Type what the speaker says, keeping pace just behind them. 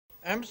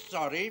I'm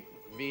sorry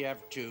we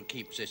have to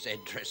keep this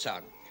address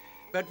on,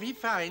 but we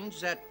find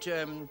that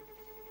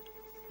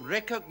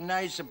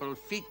recognizable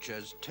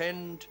features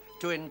tend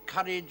to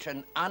encourage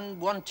an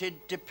unwanted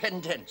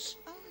dependence.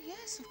 Oh,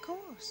 yes, of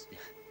course.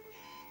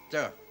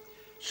 So,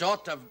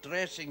 short of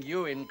dressing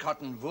you in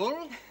cotton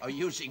wool or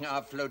using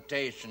our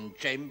flotation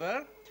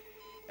chamber,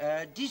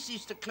 this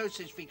is the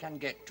closest we can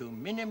get to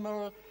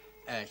minimal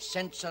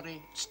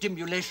sensory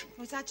stimulation.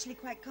 Well, it's actually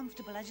quite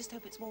comfortable. I just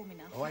hope it's warm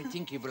enough. Oh, I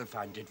think you will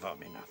find it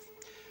warm enough.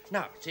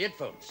 Now, the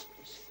headphones,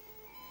 please.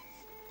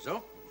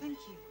 So? Thank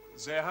you.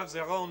 They have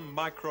their own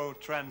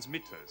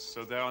micro-transmitters,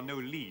 so there are no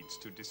leads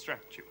to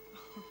distract you.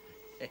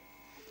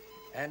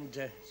 And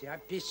the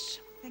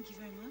eyepiece. Thank you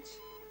very much.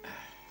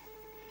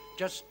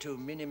 Just to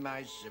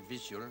minimize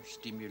visual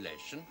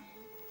stimulation.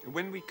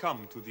 When we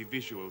come to the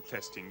visual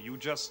testing, you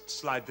just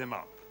slide them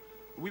up.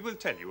 We will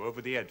tell you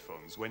over the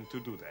headphones when to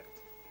do that.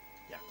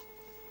 Yeah.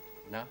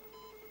 Now?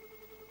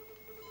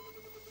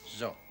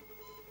 So.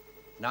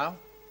 Now,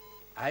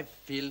 I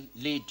will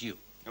lead you.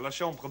 La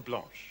chambre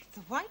blanche. The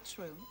white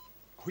room?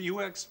 You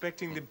were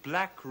expecting the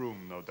black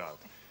room, no doubt.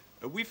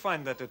 We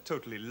find that a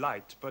totally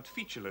light but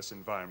featureless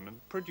environment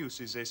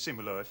produces a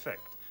similar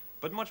effect,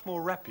 but much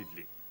more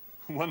rapidly.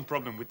 One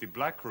problem with the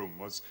black room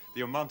was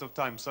the amount of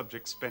time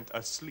subjects spent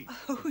asleep.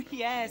 Oh,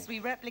 yes,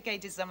 we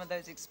replicated some of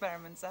those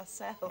experiments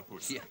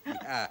ourselves.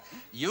 Yeah.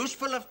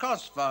 Useful, of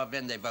course, for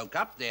when they woke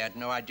up, they had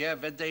no idea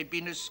whether they'd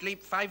been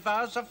asleep 5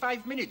 hours or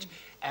 5 minutes.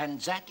 And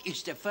that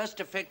is the first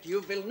effect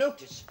you will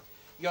notice.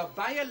 Your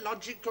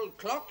biological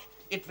clock,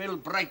 it will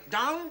break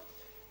down,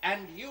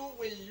 and you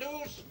will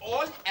lose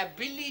all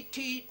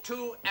ability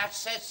to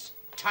assess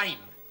time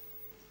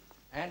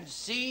and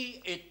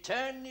see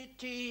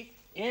eternity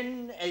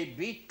in a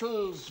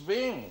beetle's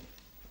wing.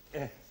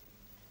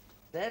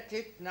 That's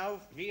it now.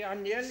 We are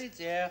nearly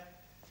there.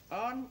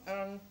 On.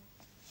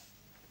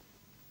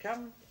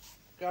 Come.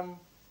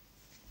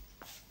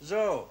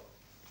 So.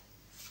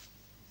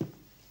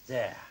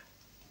 There.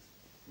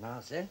 Now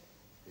then,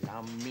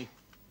 allow me.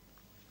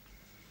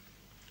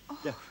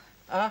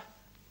 Oh.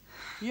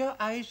 Your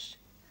eyes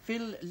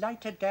will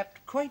light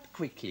adapt quite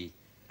quickly.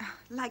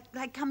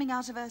 Like coming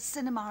out of a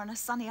cinema on a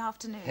sunny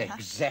afternoon.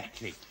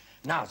 Exactly.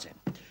 Now then,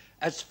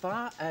 as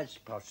far as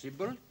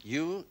possible,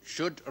 you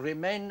should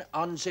remain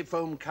on the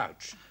foam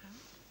couch.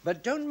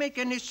 But don't make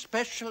any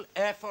special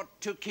effort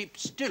to keep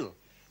still.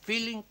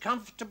 Feeling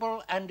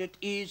comfortable and at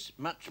ease,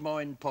 much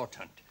more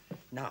important.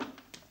 Now,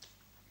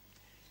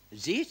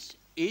 this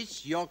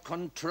is your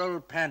control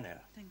panel.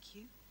 Thank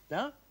you.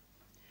 Now,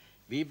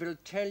 we will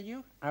tell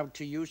you how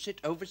to use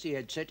it over the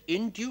headset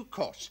in due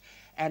course.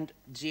 And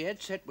the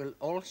headset will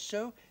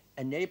also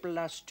enable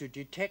us to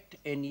detect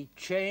any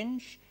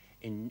change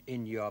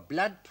in your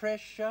blood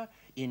pressure,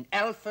 in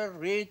alpha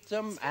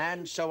rhythm,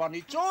 and so on.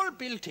 It's all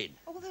built in.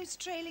 All those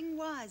trailing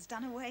wires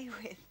done away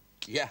with.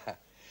 Yeah.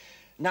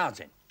 Now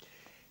then,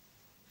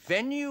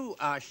 when you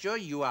are sure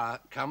you are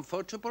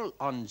comfortable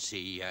on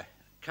the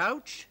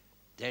couch,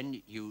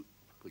 then you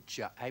put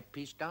your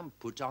eyepiece down,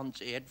 put on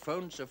the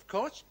headphones, of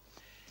course,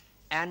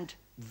 and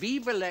we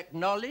will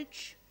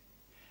acknowledge.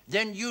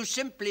 Then you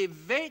simply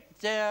wait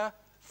there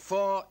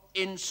for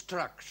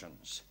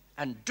instructions.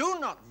 And do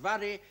not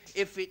worry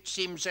if it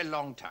seems a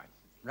long time,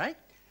 right?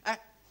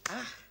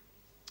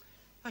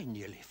 I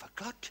nearly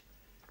forgot.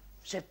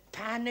 The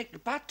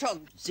panic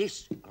button.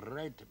 This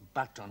red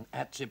button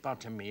at the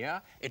bottom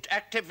here, it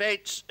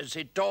activates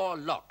the door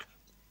lock.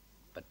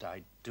 But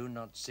I do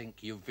not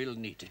think you will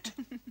need it.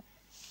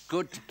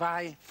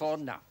 Goodbye for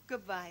now.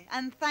 Goodbye,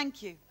 and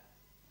thank you.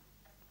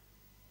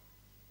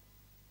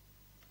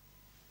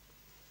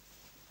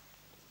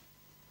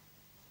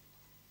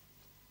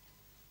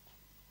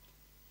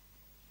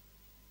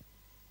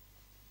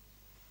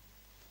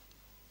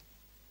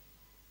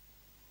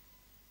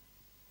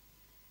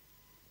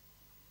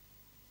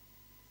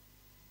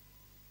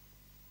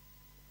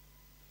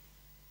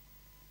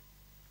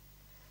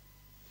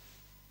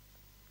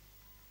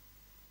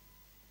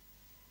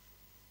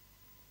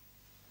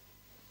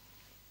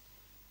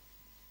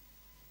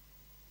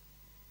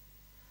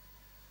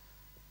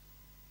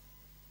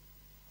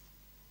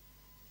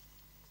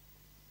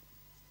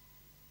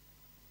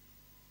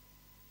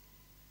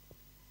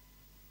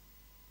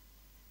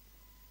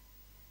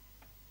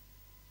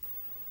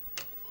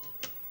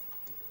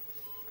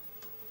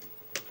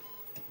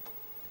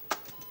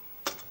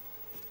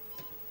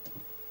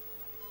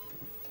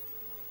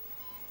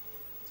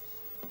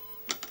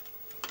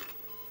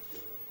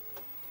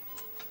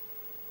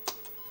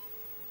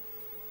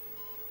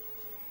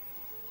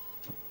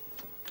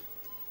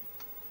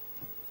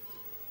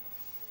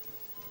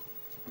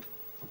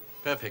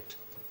 Perfect.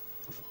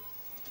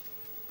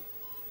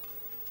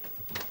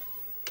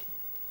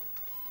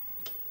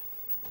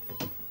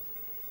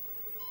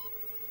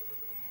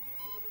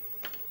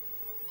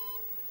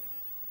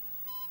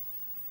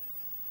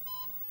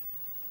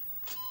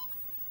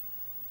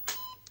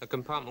 The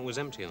compartment was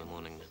empty in the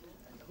morning, then?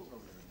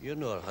 You're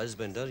not her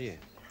husband, are you?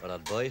 Or her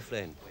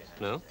boyfriend?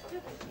 No?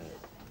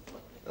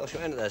 Well, she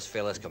went into this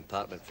fella's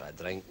compartment for a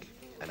drink.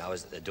 and I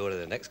was at the door of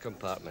the next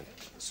compartment,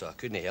 so I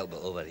couldn't help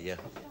but over here.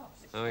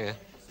 Oh, yeah?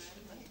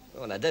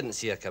 Well, and I didn't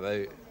see her come out.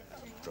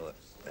 I thought,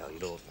 well, you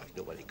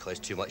don't want to cause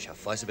too much of a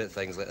fuss about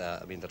things like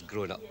that. I mean, they're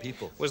grown-up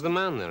people. Was the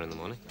man there in the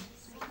morning?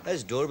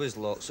 His door was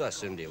locked, so I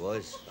assumed he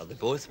was. Or they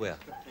both were.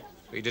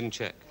 But you didn't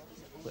check?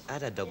 Look, I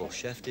had a double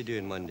shift to do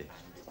on Monday.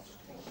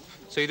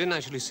 So you didn't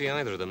actually see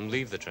either of them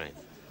leave the train?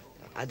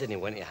 I didn't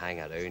want to hang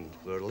around.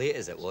 We were late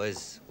as it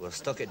was. We were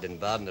stuck at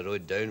Dunbar the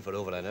road down for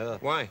over an hour.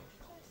 Why?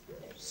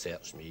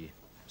 Search me.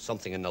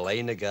 Something in the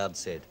line, the guard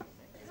said.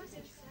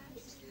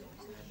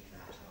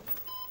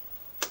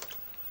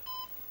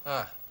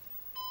 Ah,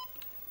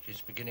 she's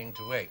beginning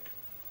to wake.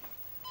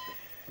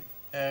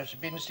 She's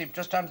been asleep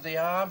just under the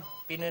hour,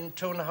 been in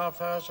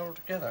 2.5 hours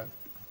altogether.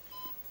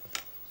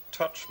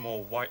 Touch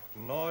more white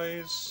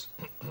noise.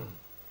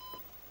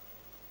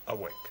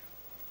 Awake.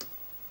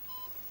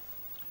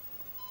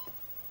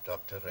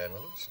 Dr.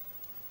 Reynolds,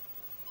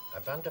 I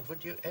wonder,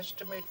 would you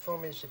estimate for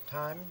me the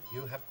time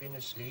you have been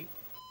asleep?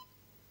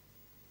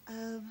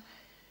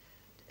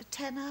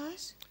 10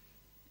 hours?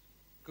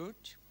 Good.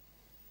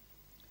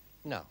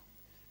 Now,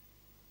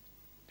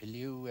 will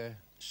you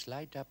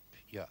slide up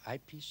your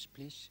eyepiece,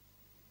 please?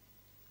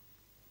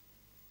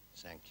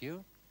 Thank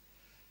you.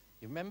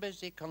 You remember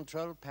the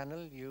control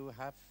panel you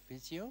have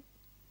with you?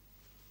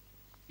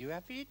 You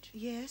have it?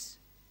 Yes.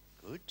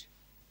 Good.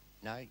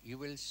 Now, you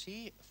will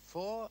see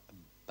 4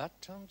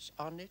 buttons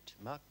on it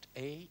marked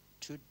A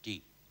to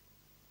D.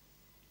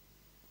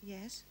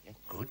 Yes. Yeah,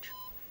 good.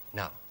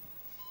 Now,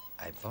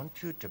 I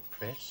want you to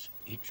press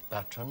each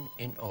button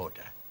in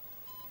order.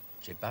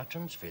 The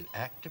buttons will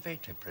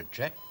activate a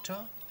projector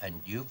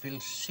and you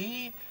will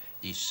see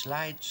the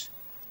slides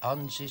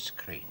on the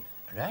screen,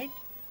 right?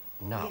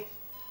 Now, yes.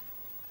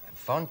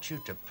 I want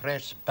you to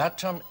press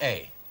button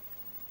A.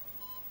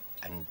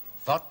 And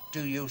what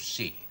do you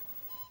see?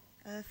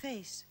 A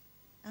face.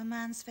 A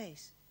man's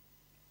face.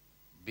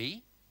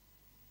 B?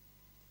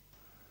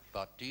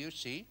 What do you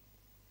see?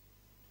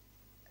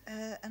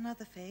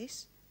 Another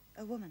face.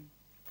 A woman.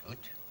 Good.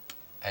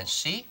 And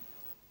C?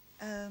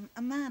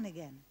 A man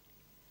again.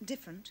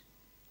 Different.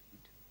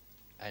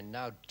 And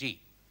now D.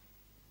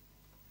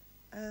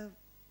 A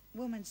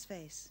woman's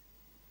face.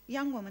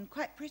 Young woman,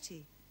 quite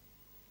pretty.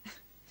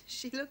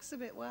 She looks a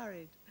bit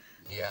worried.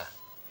 Yeah.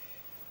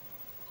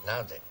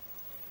 Now then,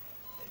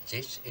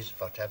 this is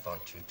what I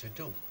want you to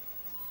do.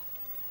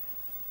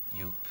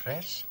 You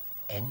press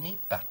any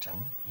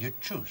button you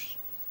choose,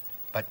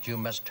 but you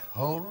must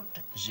hold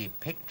the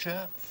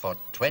picture for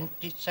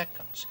 20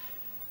 seconds,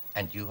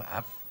 and you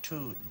have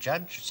to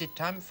judge the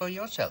time for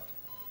yourself,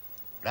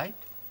 right?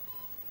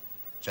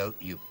 So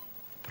you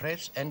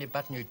press any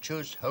button you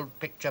choose, hold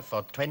picture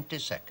for 20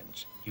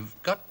 seconds. You've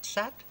got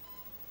that?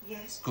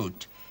 Yes.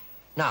 Good.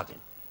 Now then,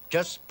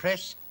 just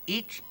press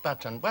each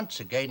button once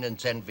again and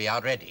then we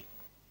are ready.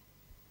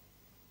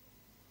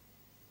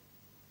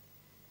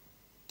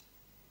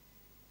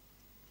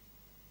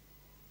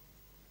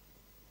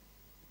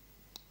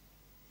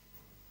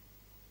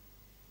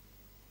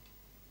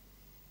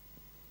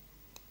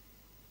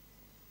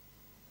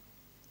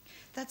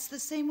 That's the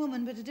same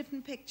woman, but a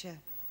different picture.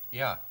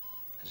 Yeah,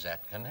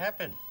 that can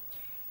happen.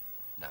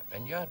 Now,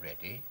 when you're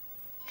ready,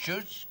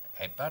 choose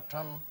a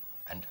button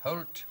and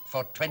hold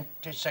for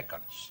 20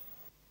 seconds.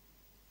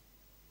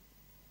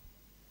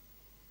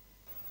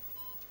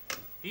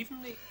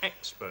 Even the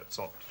experts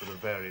opt for the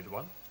varied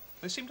one.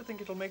 They seem to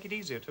think it'll make it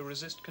easier to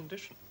resist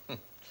condition.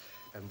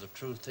 And the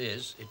truth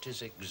is, it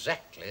is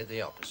exactly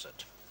the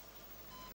opposite.